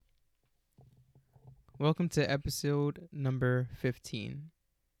Welcome to episode number 15.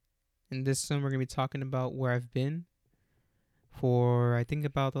 In this one, we're going to be talking about where I've been for, I think,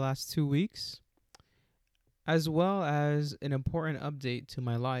 about the last 2 weeks, as well as an important update to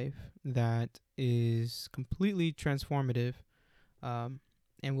my life that is completely transformative um,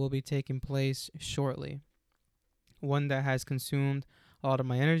 and will be taking place shortly. One that has consumed a lot of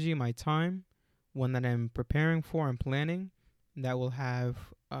my energy, my time, one that I'm preparing for and planning that will have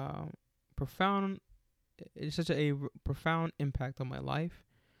profound it's such a profound impact on my life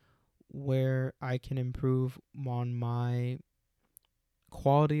where I can improve on my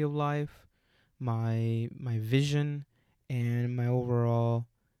quality of life, my vision, and my overall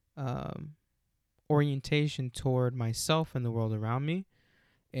um, orientation toward myself and the world around me.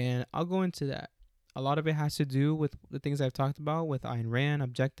 And I'll go into that. A lot of it has to do with the things I've talked about with Ayn Rand,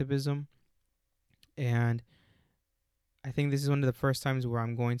 objectivism, and I think this is one of the first times where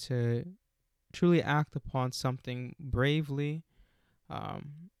I'm going to truly act upon something bravely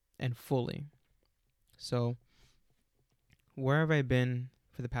um, and fully. So, where have I been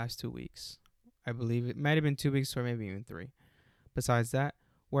for the past 2 weeks? I believe it might have been 2 weeks or maybe even three. Besides that,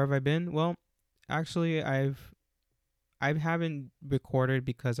 where have I been? Well, actually, I haven't recorded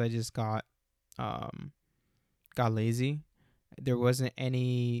because I just um got lazy. There wasn't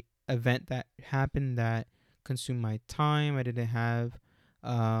any event that happened that consumed my time. I didn't have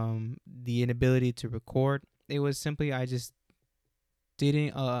the inability to record. It was simply I just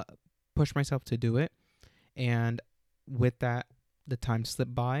didn't push myself to do it, and with that, the time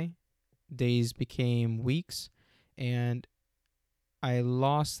slipped by. Days became weeks, and I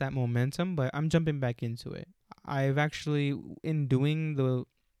lost that momentum. But I'm jumping back into it. I've actually, in doing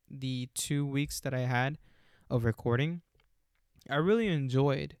the 2 weeks that I had of recording, I really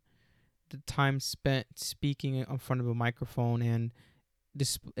enjoyed the time spent speaking in front of a microphone and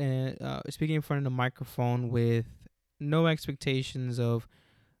speaking in front of the microphone with no expectations of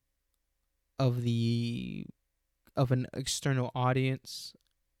the of an external audience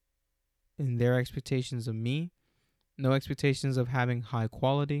and their expectations of me, no expectations of having high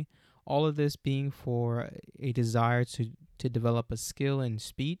quality. All of this being for a desire to develop a skill in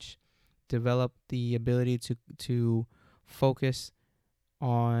speech, develop the ability to focus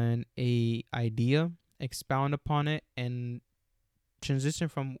on a idea, expound upon it, and transition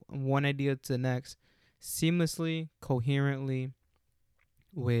from one idea to the next seamlessly, coherently,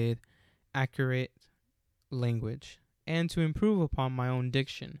 with accurate language, and to improve upon my own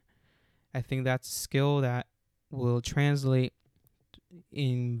diction. I think that's a skill that will translate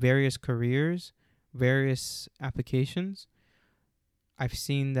in various careers, various applications. I've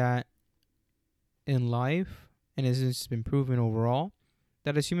seen that in life, and it's just been proven overall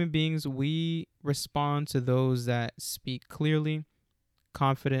that as human beings, we respond to those that speak clearly,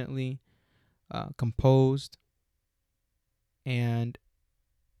 confidently, composed, and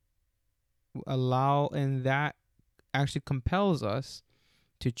and that actually compels us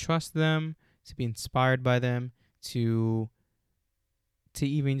to trust them, to be inspired by them, to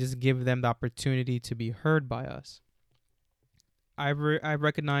even just give them the opportunity to be heard by us. I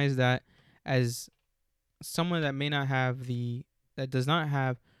recognize that as someone that may not have that does not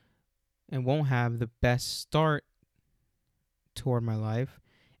have and won't have the best start toward my life,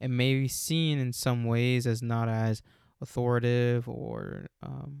 and may be seen in some ways as not as authoritative or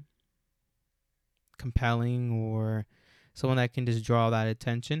compelling or someone that can just draw that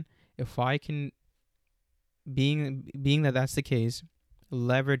attention. If I can, being that that's the case,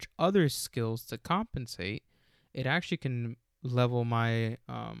 leverage other skills to compensate, it actually can level the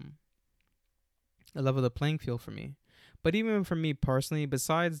playing field for me. But even for me personally,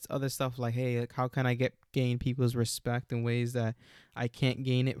 besides other stuff like, hey, like how can I gain people's respect in ways that I can't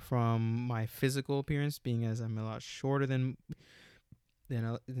gain it from my physical appearance, being as I'm a lot shorter than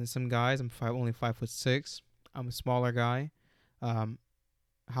some guys. Only 5'6". I'm a smaller guy. Um,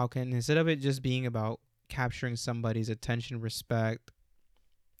 how can, instead of it just being about capturing somebody's attention, respect,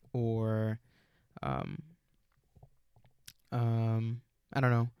 or um, I don't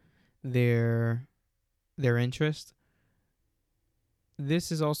know, their interest.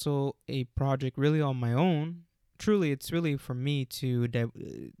 This is also a project really on my own. Truly, it's really for me to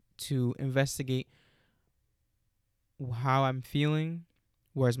investigate how I'm feeling,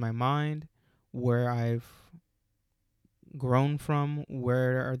 where's my mind, where I've grown from,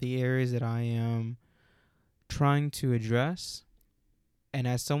 where are the areas that I am trying to address. And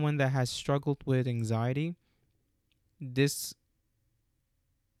as someone that has struggled with anxiety, this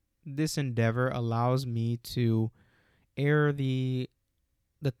endeavor allows me to air the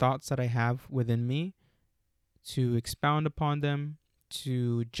thoughts that I have within me, to expound upon them,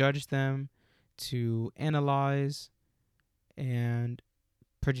 to judge them, to analyze and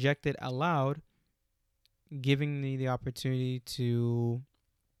project it aloud, giving me the opportunity to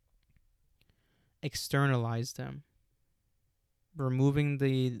externalize them, removing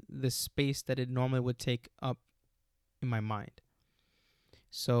the space that it normally would take up in my mind.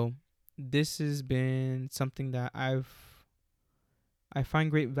 So this has been something that I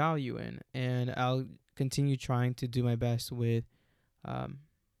find great value in, and I'll continue trying to do my best with, um,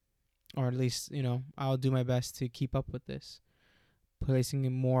 or at least I'll do my best to keep up with this, placing a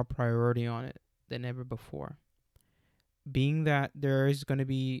more priority on it than ever before. Being that there is going to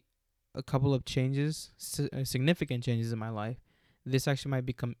be a couple of changes, significant changes in my life, this actually might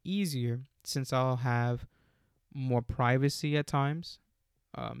become easier since I'll have more privacy at times,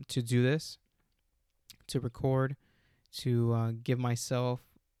 to do this, to record, to give myself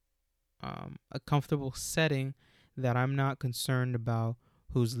a comfortable setting that I'm not concerned about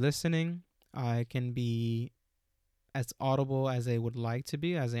who's listening. I can be as audible as I would like to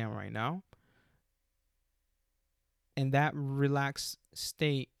be, as I am right now. And that relaxed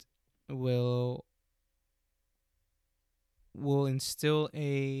state will instill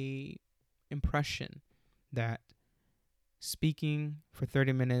a impression that speaking for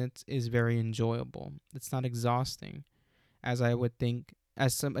 30 minutes is very enjoyable. It's not exhausting, as I would think,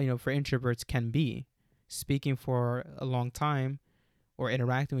 as some, for introverts can be. Speaking for a long time or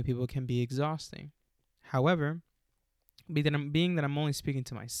interacting with people can be exhausting. However, being that I'm only speaking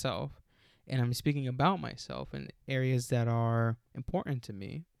to myself and I'm speaking about myself in areas that are important to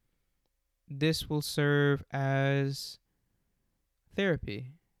me, this will serve as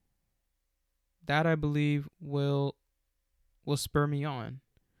therapy. That, I believe, will spur me on.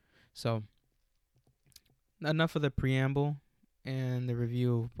 So, enough of the preamble and the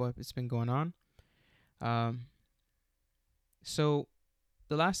review of what's been going on. So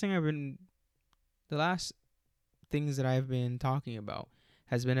the last things that I've been talking about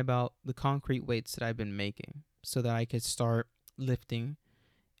has been about the concrete weights that I've been making so that I could start lifting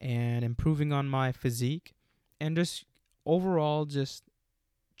and improving on my physique and just overall just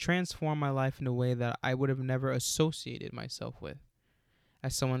transform my life in a way that I would have never associated myself with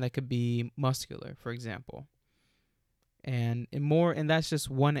as someone that could be muscular, for example. And that's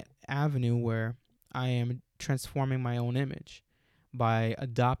just one avenue where I am transforming my own image by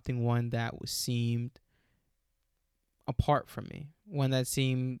adopting one that seemed apart from me, one that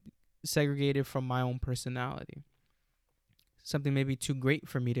seemed segregated from my own personality, something maybe too great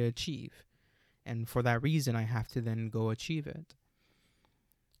for me to achieve. And for that reason, I have to then go achieve it.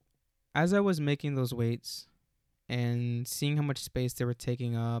 As I was making those weights and seeing how much space they were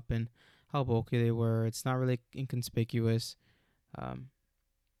taking up and how bulky they were, it's not really inconspicuous.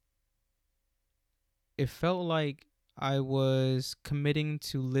 It felt like I was committing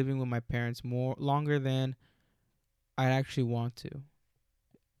to living with my parents more longer than I'd actually want to.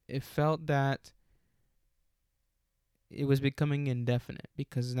 It felt that it was becoming indefinite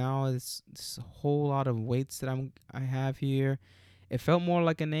because now it's a whole lot of weights that I have here. It felt more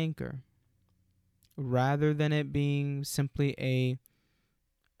like an anchor rather than it being simply a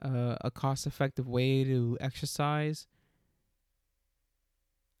cost-effective way to exercise.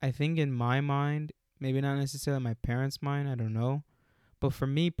 I think in my mind, maybe not necessarily my parents' mind, I don't know, but for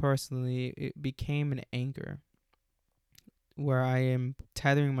me personally, it became an anchor where I am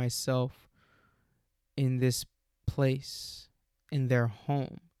tethering myself in this place, in their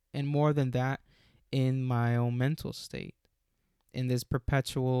home, and more than that, in my own mental state, in this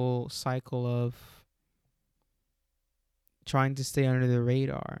perpetual cycle of trying to stay under the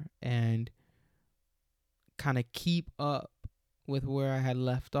radar and kind of keep up with where I had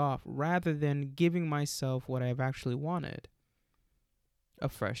left off rather than giving myself what I've actually wanted, a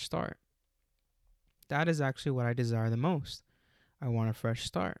fresh start. That is actually what I desire the most. I want a fresh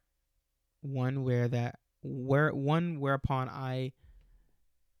start. One whereupon I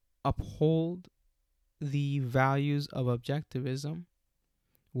uphold the values of objectivism,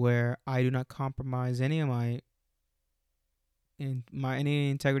 where I do not compromise any of any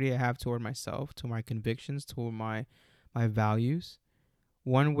integrity I have toward myself, to my convictions, toward my values.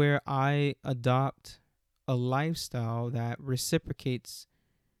 One where I adopt a lifestyle that reciprocates,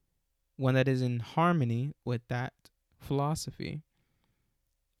 one that is in harmony with that philosophy,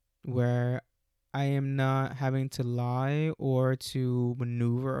 where I am not having to lie or to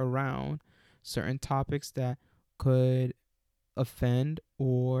maneuver around certain topics that could offend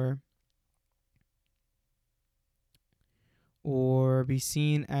or be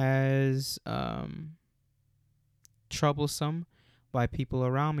seen as troublesome by people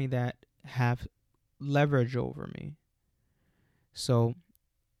around me that have leverage over me. So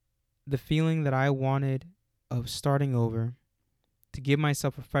the feeling that I wanted of starting over, to give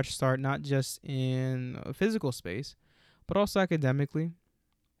myself a fresh start, not just in a physical space, but also academically,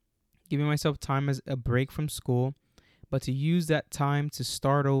 giving myself time as a break from school, but to use that time to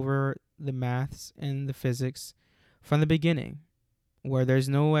start over the maths and the physics from the beginning, where there's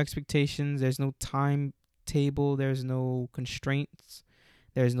no expectations, there's no timetable, there's no constraints,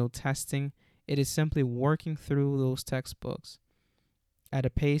 there's no testing. It is simply working through those textbooks at a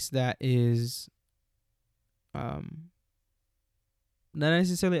pace that is not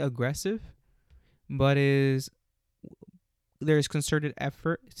necessarily aggressive, but there's concerted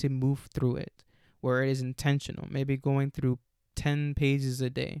effort to move through it, where it is intentional. Maybe going through 10 pages a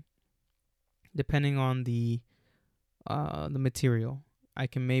day, depending on the material. I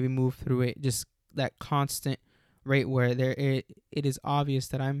can maybe move through it just that constant rate where it is obvious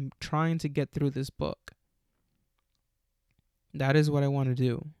that I'm trying to get through this book. That is what I want to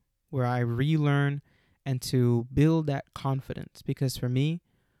do, where I relearn and to build that confidence. Because for me,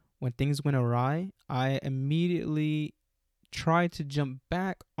 when things went awry, I immediately tried to jump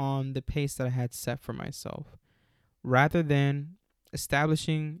back on the pace that I had set for myself, rather than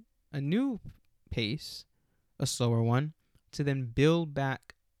establishing a new pace, a slower one, to then build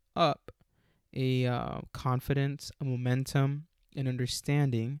back up a confidence, a momentum, an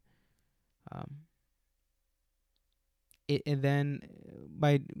understanding. Um, and then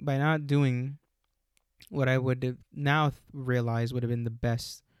by not doing what I would have now realized would have been the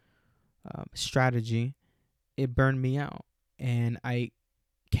best strategy, it burned me out, and I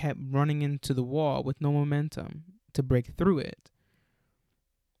kept running into the wall with no momentum to break through it.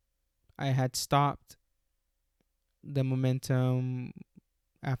 I had stopped the momentum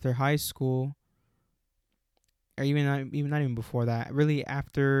after high school, or not even before that. Really,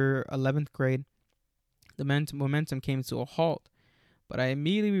 after 11th grade, the momentum came to a halt. But I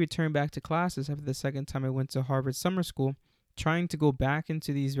immediately returned back to classes after the second time I went to Harvard summer school, trying to go back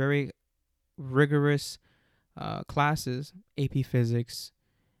into these very rigorous classes: AP Physics,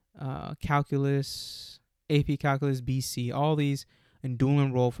 Calculus, AP Calculus BC, all these, and dual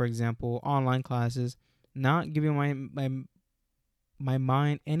enroll, for example, online classes, not giving my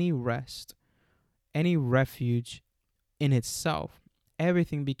mind any rest, any refuge in itself.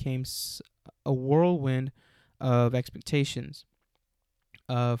 Everything became a whirlwind of expectations,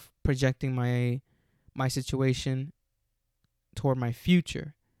 of projecting my situation toward my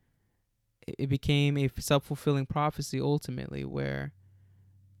future. It became a self-fulfilling prophecy ultimately, where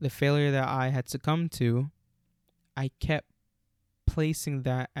the failure that I had succumbed to, I kept placing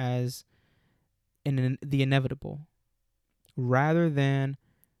that as the inevitable, rather than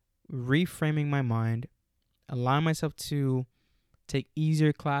reframing my mind, allowing myself to take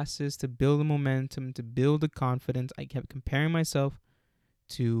easier classes, to build the momentum, to build the confidence. I kept comparing myself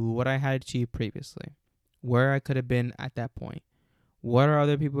to what I had achieved previously, where I could have been at that point. What are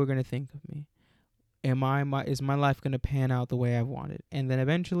other people going to think of me? Is my life going to pan out the way I wanted? And then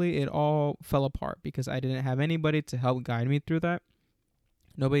eventually it all fell apart because I didn't have anybody to help guide me through that.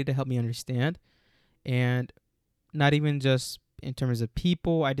 Nobody to help me understand. And not even just in terms of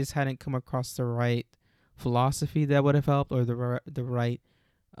people, I just hadn't come across the right philosophy that would have helped, or the right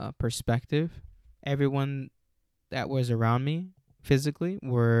perspective. Everyone that was around me physically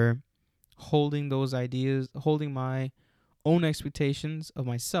were holding those ideas, holding my own expectations of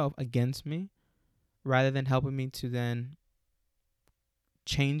myself against me, rather than helping me to then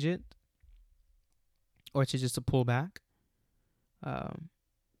change it, or to just to pull back.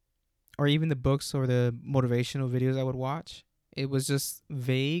 Or even the books or the motivational videos I would watch, it was just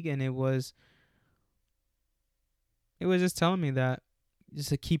vague, and it was just telling me that just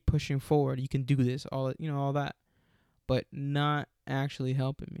to keep pushing forward, you can do this, all that, but not actually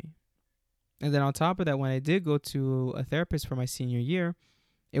helping me. And then on top of that, when I did go to a therapist for my senior year,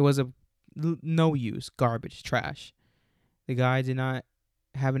 it was no use, garbage, trash. The guy did not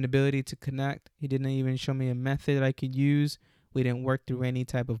have an ability to connect. He didn't even show me a method that I could use. We didn't work through any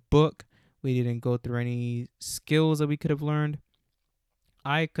type of book. We didn't go through any skills that we could have learned.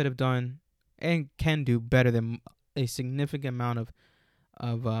 I could have done and can do better than a significant amount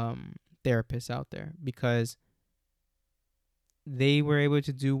of therapists out there, because they were able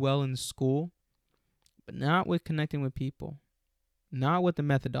to do well in school, but not with connecting with people, not with the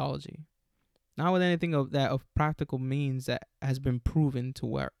methodology, not with anything of practical means that has been proven to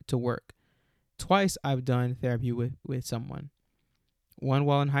work. Twice I've done therapy with someone. One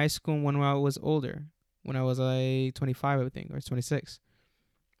while in high school and one while I was older. When I was like 25, I think, or 26.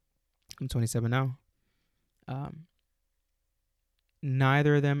 I'm 27 now.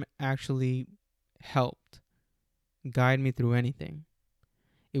 Neither of them actually helped guide me through anything.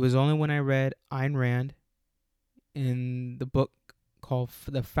 It was only when I read Ayn Rand in the book called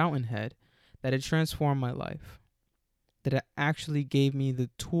The Fountainhead that it transformed my life, that it actually gave me the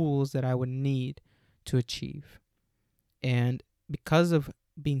tools that I would need to achieve. And because of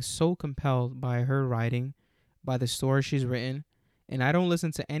being so compelled by her writing, by the story she's written, and I don't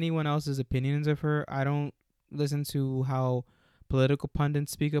listen to anyone else's opinions of her. I don't listen to how political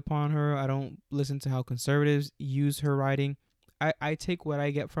pundits speak upon her. I don't listen to how conservatives use her writing. I take what I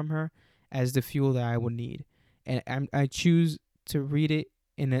get from her as the fuel that I would need. And I choose to read it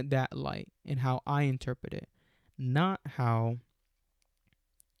in that light and how I interpret it, not how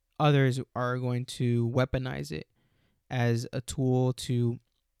others are going to weaponize it as a tool to,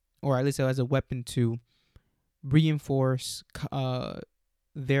 or at least as a weapon to reinforce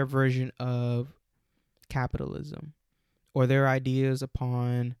their version of capitalism or their ideas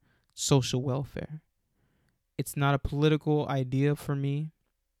upon social welfare. It's not a political idea for me.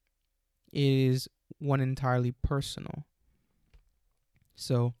 It is one entirely personal.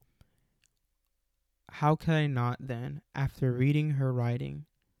 So, how can I not then, after reading her writing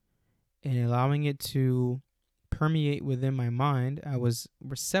and allowing it to permeate within my mind, I was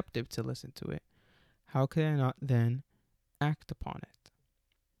receptive to listen to it. How could I not then act upon it?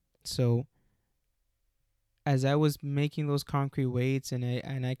 So, as I was making those concrete weights, and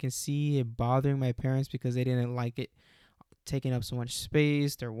I can see it bothering my parents because they didn't like it taking up so much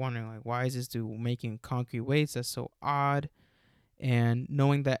space. They're wondering, like, why is this dude making concrete weights? That's so odd. And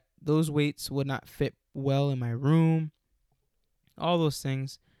knowing that those weights would not fit well in my room, all those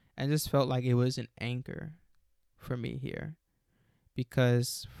things, I just felt like it was an anchor for me here.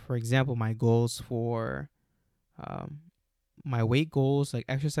 Because, for example, my goals for my weight goals, like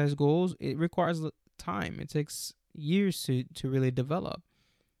exercise goals, it requires time. It takes years to really develop.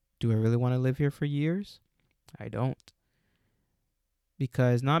 Do I really want to live here for years? I don't.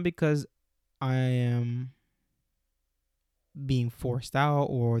 Not because I am being forced out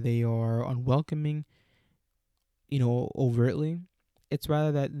or they are unwelcoming, overtly. It's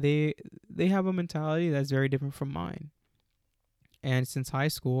rather that they have a mentality that's very different from mine. And since high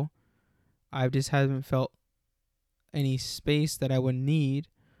school, I just haven't felt any space that I would need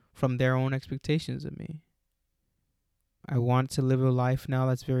from their own expectations of me. I want to live a life now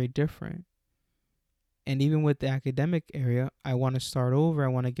that's very different. And even with the academic area, I want to start over. I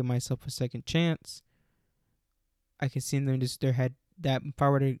want to give myself a second chance. I can see in them just their head that if I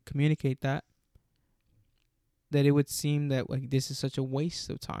were to communicate that it would seem that like this is such a waste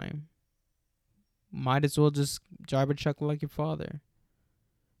of time. Might as well just drive a truck like your father.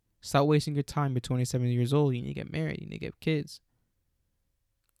 Stop wasting your time. You're 27 years old. You need to get married. You need to get kids.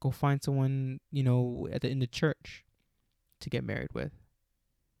 Go find someone, in the church to get married with.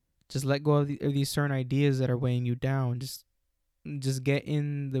 Just let go of these certain ideas that are weighing you down. Just get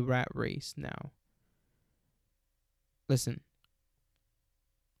in the rat race now. Listen,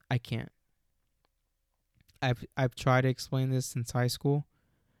 I can't. I've tried to explain this since high school.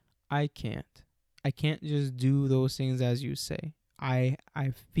 I can't. I can't just do those things as you say. I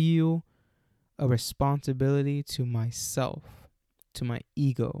feel a responsibility to myself, to my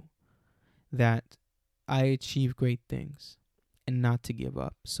ego, that I achieve great things and not to give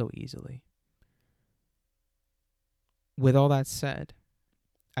up so easily. With all that said,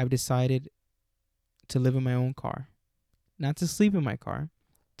 I've decided to live in my own car. Not to sleep in my car,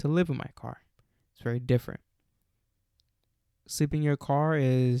 to live in my car. It's very different. Sleeping in your car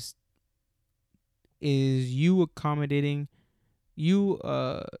is you accommodating you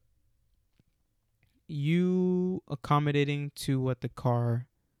accommodating to what the car.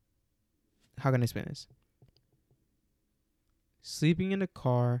 How can I explain this? Sleeping in the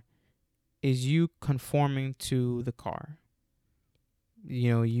car is you conforming to the car.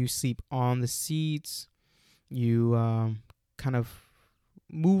 You sleep on the seats. You kind of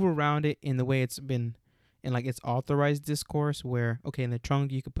move around it in the way it's been in like its authorized discourse where, okay, in the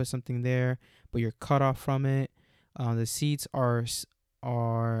trunk you could put something there, but you're cut off from it. The seats are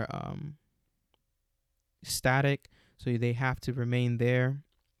static, so they have to remain there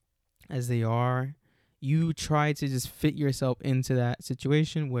as they are. You try to just fit yourself into that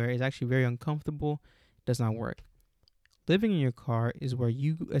situation where it's actually very uncomfortable. It does not work. Living in your car is where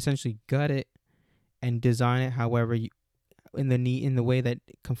you essentially gut it and design it however you, in the way that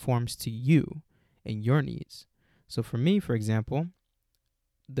conforms to you and your needs. So for me, for example,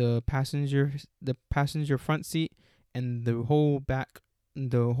 the passenger front seat and the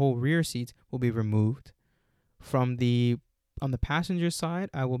whole rear seat will be removed. On the passenger side,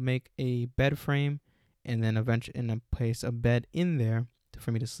 I will make a bed frame and then eventually place a bed in there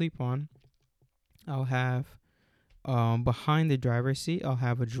for me to sleep on. I'll have Behind the driver's seat, I'll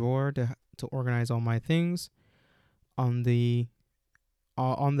have a drawer to organize all my things. On the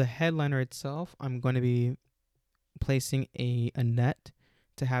headliner itself, I'm going to be placing a net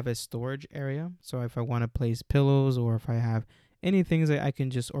to have a storage area. So if I want to place pillows, or if I have any things that I can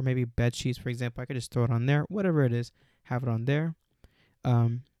just, or maybe bed sheets, for example, I could just throw it on there. Whatever it is, have it on there.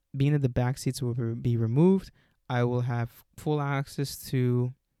 Being that the back seats will be removed, I will have full access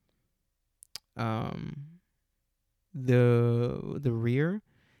to the rear.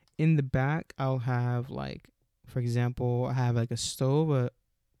 In the back, I'll have, like, for example, I have like a stove,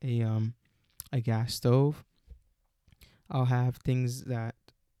 a gas stove. I'll have things that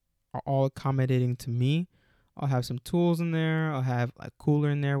are all accommodating to me. I'll have some tools in there. I'll have a cooler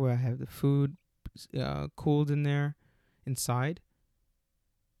in there where I have the food cooled in there inside.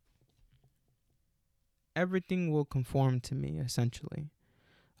 Everything will conform to me, essentially.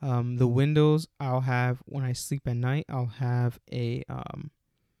 The windows, I'll have, when I sleep at night, I'll have a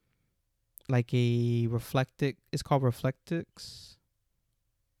like a reflectic. It's called Reflectix.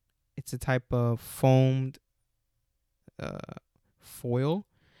 It's a type of foamed foil.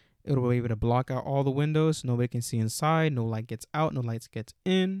 It'll be able to block out all the windows. Nobody can see inside. No light gets out. No lights gets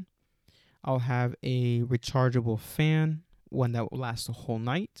in. I'll have a rechargeable fan, one that will last the whole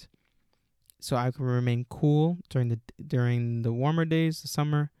night, so I can remain cool during the warmer days, the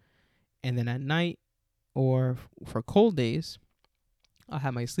summer, and then at night, or for cold days, I'll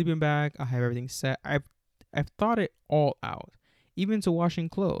have my sleeping bag. I'll have everything set. I've thought it all out, even to washing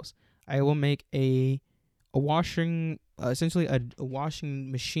clothes. I will make a washing, essentially a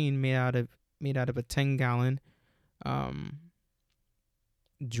washing machine made out of a 10-gallon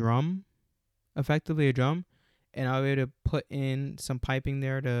drum, effectively a drum, and I'll be able to put in some piping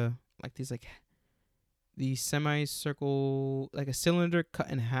there to, like, these semicircle, like a cylinder cut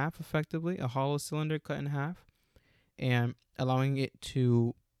in half, effectively a hollow cylinder cut in half, and allowing it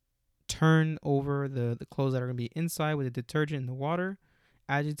to turn over the clothes that are going to be inside with the detergent and the water,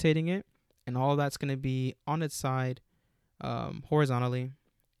 agitating it, and all that's going to be on its side, horizontally,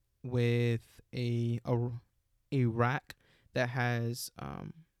 with a rack that has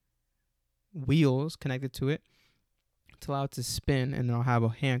wheels connected to it to allow it to spin, and then I'll have a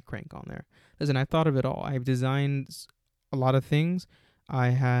hand crank on there. Listen, I thought of it all. I've designed a lot of things. I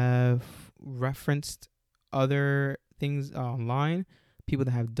have referenced other things online, people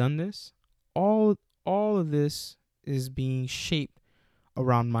that have done this. All of this is being shaped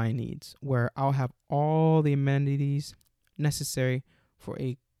around my needs, where I'll have all the amenities necessary for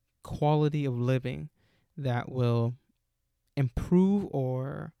a quality of living that will improve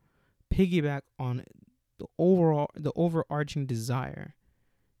or piggyback on the overarching desire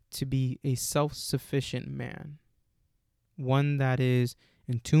to be a self-sufficient man, one that is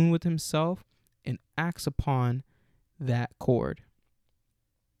in tune with himself and acts upon that chord.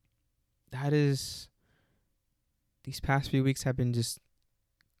 That is, these past few weeks have been just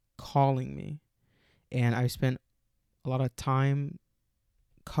calling me, and I've spent a lot of time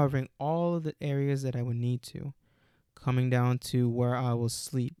covering all of the areas that I would need to, coming down to where I will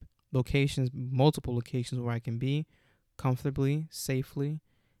sleep, multiple locations where I can be comfortably, safely,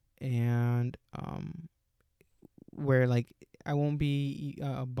 and where, like, I won't be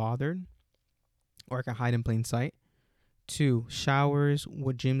bothered, or I can hide in plain sight. 2, showers,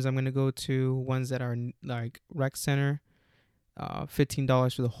 what gyms I'm going to go to, ones that are like rec center,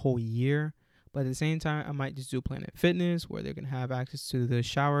 $15 for the whole year. But at the same time, I might just do Planet Fitness, where they're going to have access to the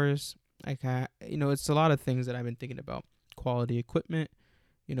showers. It's a lot of things that I've been thinking about. Quality equipment,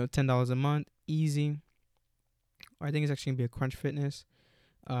 $10 a month, easy. Or I think it's actually going to be a Crunch Fitness.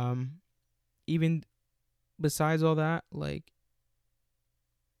 Even besides all that, like,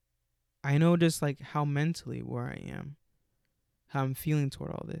 I know just like how mentally where I am, how I'm feeling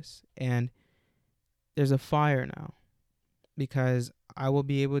toward all this. And there's a fire now, because I will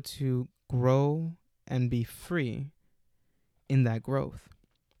be able to grow and be free in that growth.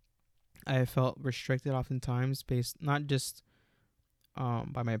 I have felt restricted oftentimes, based not just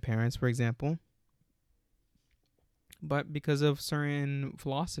by my parents, for example, but because of certain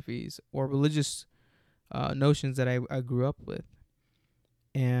philosophies or religious notions that I grew up with.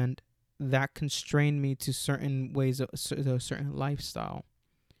 And that constrained me to certain ways of a certain lifestyle.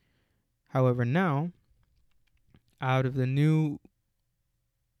 However, now, out of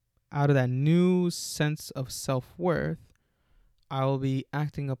that new sense of self-worth, I will be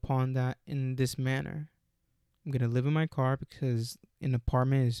acting upon that in this manner. I'm going to live in my car, because an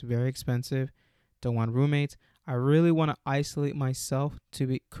apartment is very expensive. Don't want roommates. I really want to isolate myself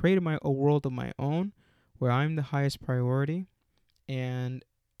to create a world of my own, where I'm the highest priority, and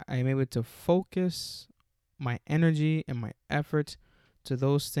I'm able to focus my energy and my effort to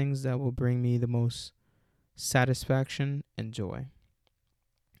those things that will bring me the most satisfaction and joy.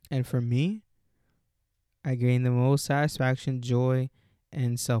 And for me, I gain the most satisfaction, joy,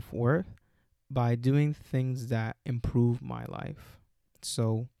 and self worth by doing things that improve my life.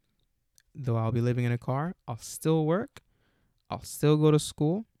 So, though I'll be living in a car, I'll still work, I'll still go to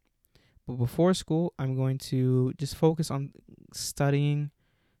school. But before school, I'm going to just focus on studying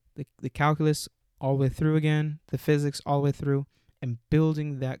the calculus all the way through again, the physics all the way through, and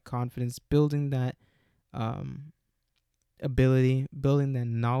building that confidence, building that um, ability, building that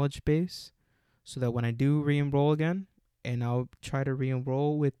knowledge base, so that when I do re-enroll again, and I'll try to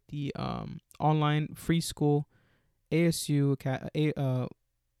re-enroll with the online free school, ASU,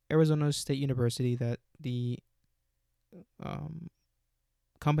 Arizona State University, that the um,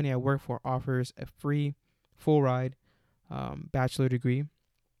 company I work for offers a free full ride bachelor degree.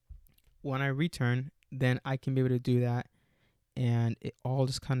 When I return, then I can be able to do that, and it all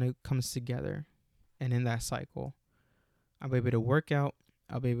just kind of comes together. And in that cycle, I'll be able to work out,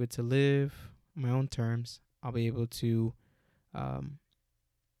 I'll be able to live on my own terms, I'll be able to um,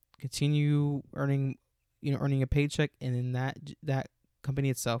 continue earning a paycheck, and in that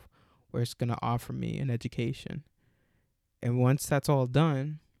company itself, where it's gonna offer me an education. And once that's all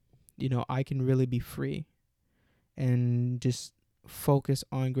done, I can really be free and just focus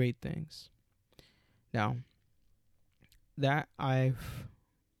on great things. Now, that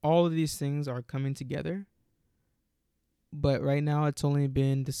all of these things are coming together, but right now it's only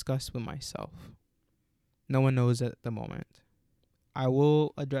been discussed with myself. No one knows at the moment. I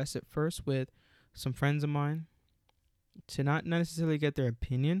will address it first with some friends of mine to not necessarily get their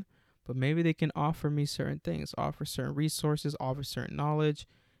opinion, but maybe they can offer me certain things, offer certain resources, offer certain knowledge,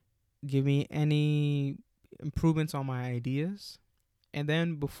 give me any improvements on my ideas. And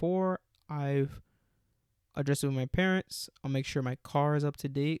then before I've addressed it with my parents, I'll make sure my car is up to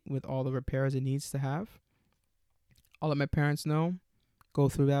date with all the repairs it needs to have. I'll let my parents know, go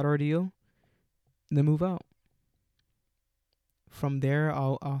through that ordeal, then move out. From there,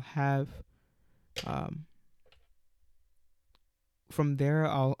 I'll have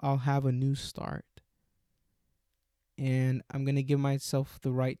a new start, and I'm gonna give myself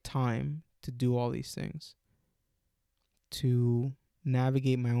the right time to do all these things, to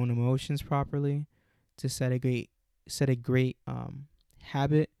navigate my own emotions properly, to set a great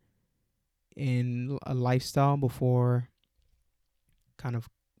habit in a lifestyle before kind of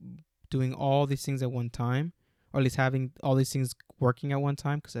doing all these things at one time, or at least having all these things working at one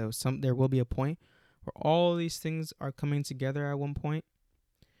time, because there will be a point where all these things are coming together at one point.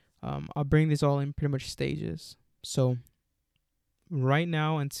 I'll bring this all in pretty much stages. So right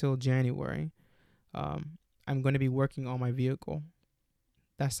now until January, I'm going to be working on my vehicle.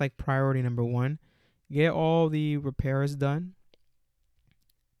 That's like priority number one. Get all the repairs done.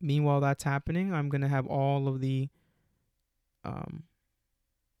 Meanwhile that's happening, I'm going to have all of the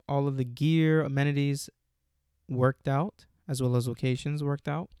gear, amenities worked out, as well as locations worked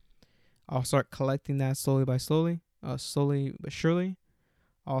out. I'll start collecting that slowly but surely.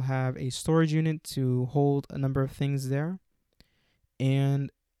 I'll have a storage unit to hold a number of things there. And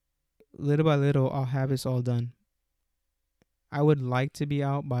little by little, I'll have this all done. I would like to be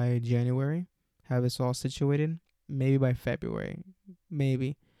out by January, have this all situated. Maybe by February,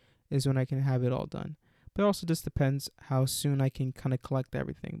 maybe, is when I can have it all done. But it also just depends how soon I can kind of collect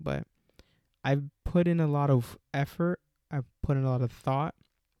everything. But I've put in a lot of effort. I've put in a lot of thought.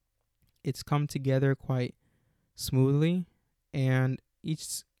 It's come together quite smoothly. And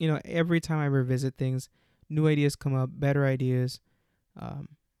every time I revisit things, new ideas come up, better ideas,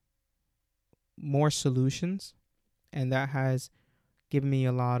 more solutions. And that has given me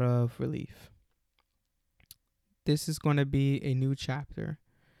a lot of relief. This is going to be a new chapter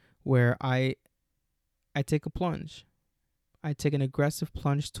where I take a plunge. I take an aggressive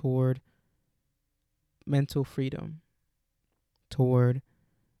plunge toward mental freedom, toward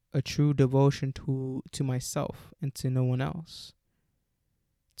a true devotion to myself and to no one else,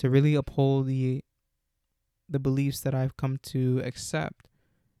 to really uphold the beliefs that I've come to accept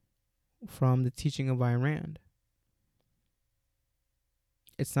from the teaching of Ayn Rand.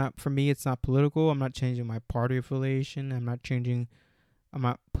 It's not political. I'm not changing my party affiliation. I'm not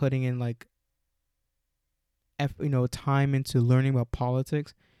putting in time into learning about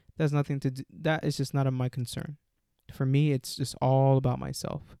politics. That's nothing to do. That is just not of my concern. For me, it's just all about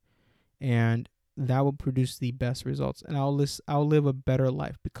myself, and that will produce the best results. And I'll live a better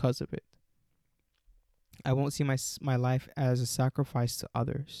life because of it. I won't see my life as a sacrifice to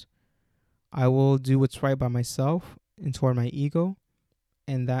others. I will do what's right by myself and toward my ego,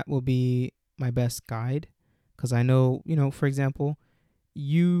 and that will be my best guide. Because I know, for example,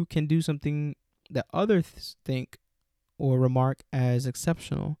 you can do something that others think or remark as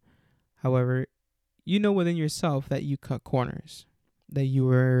exceptional. However, you know within yourself that you cut corners, that you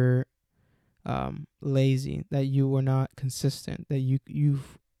were lazy, that you were not consistent, that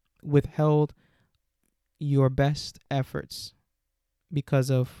you've withheld your best efforts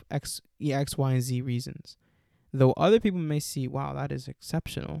because of X, Y, and Z reasons. Though other people may see, wow, that is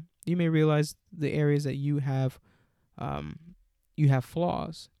exceptional. You may realize the areas that you have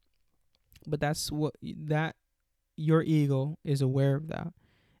flaws, but that your ego is aware of that,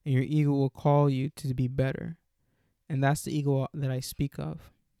 and your ego will call you to be better, and that's the ego that I speak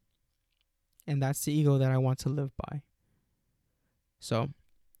of, and that's the ego that I want to live by. So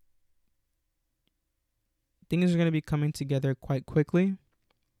things are going to be coming together quite quickly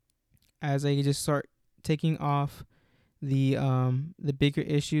as I just start taking off the bigger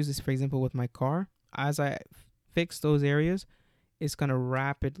issues. Is, for example, with my car. As I fix those areas, it's gonna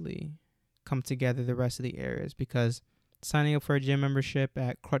rapidly come together the rest of the areas, because signing up for a gym membership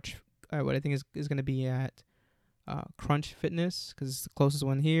at what I think is gonna be at Crunch Fitness, because it's the closest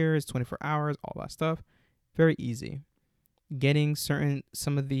one here. It's 24 hours, all that stuff. Very easy. Getting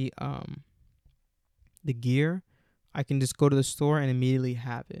some of the gear, I can just go to the store and immediately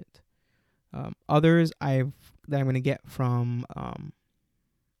have it. Others that I'm gonna get from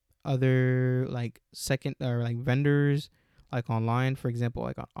other like second or like vendors, like online, for example,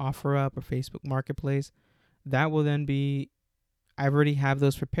 like on OfferUp or Facebook Marketplace. That will then be, I already have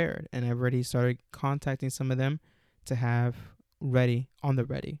those prepared, and I've already started contacting some of them to have ready on the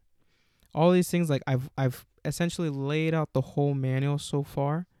ready. All these things, like I've essentially laid out the whole manual so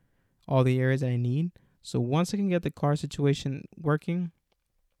far, all the areas that I need. So once I can get the car situation working,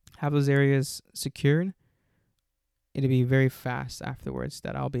 have those areas secured, it'll be very fast afterwards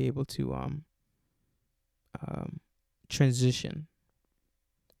that I'll be able to transition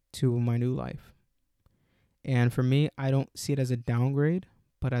to my new life. And for me, I don't see it as a downgrade,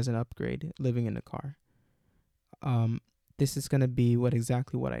 but as an upgrade living in the car. This is going to be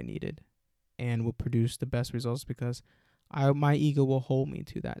exactly what I needed, and will produce the best results, because my ego will hold me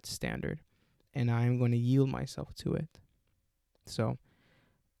to that standard, and I'm going to yield myself to it. So,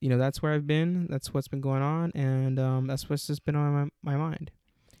 that's where I've been. That's what's been going on, and that's what's just been on my mind.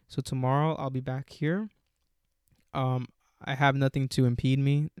 So tomorrow I'll be back here. I have nothing to impede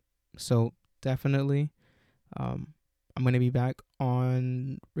me, so definitely, I'm going to be back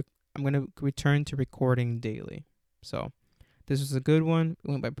on. I'm going to return to recording daily. So this was a good one. It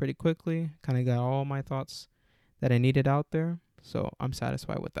went by pretty quickly. Kind of got all my thoughts that I needed out there, so I'm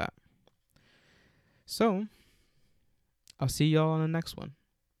satisfied with that. So I'll see y'all on the next one.